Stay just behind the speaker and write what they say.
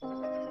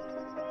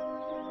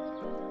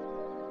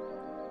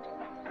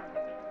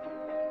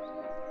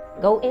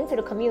Go into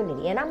the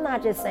community. And I'm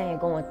not just saying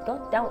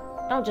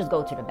don't just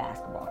go to the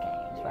basketball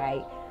games,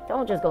 right?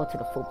 Don't just go to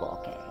the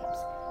football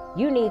games.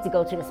 You need to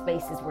go to the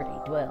spaces where they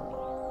dwell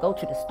in. Go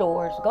to the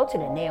stores, go to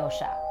the nail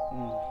shop.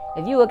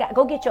 If you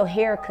go get your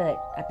hair cut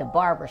at the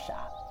barber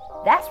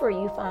shop, that's where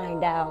you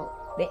find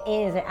out the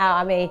ins and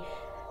outs. I mean,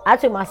 I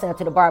took my son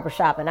to the barber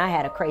shop and I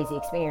had a crazy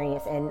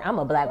experience, and I'm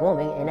a black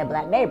woman in a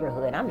black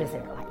neighborhood. I'm just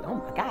like, oh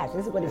my gosh,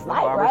 this is what it's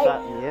like, right?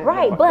 Yeah,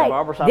 right, but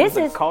barbershop this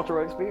is a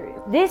cultural experience.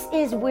 This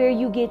is where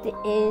you get the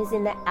ins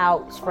and the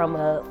outs from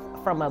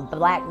a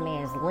black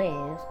man's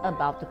lens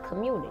about the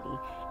community.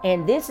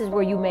 And this is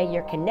where you make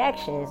your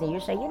connections and you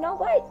say, you know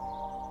what?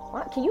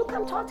 Can you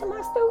come talk to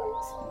my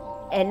students?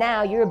 And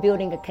now you're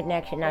building a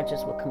connection, not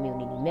just with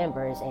community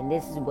members. And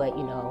this is what,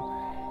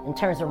 in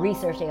terms of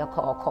research, they'll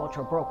call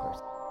cultural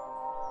brokers.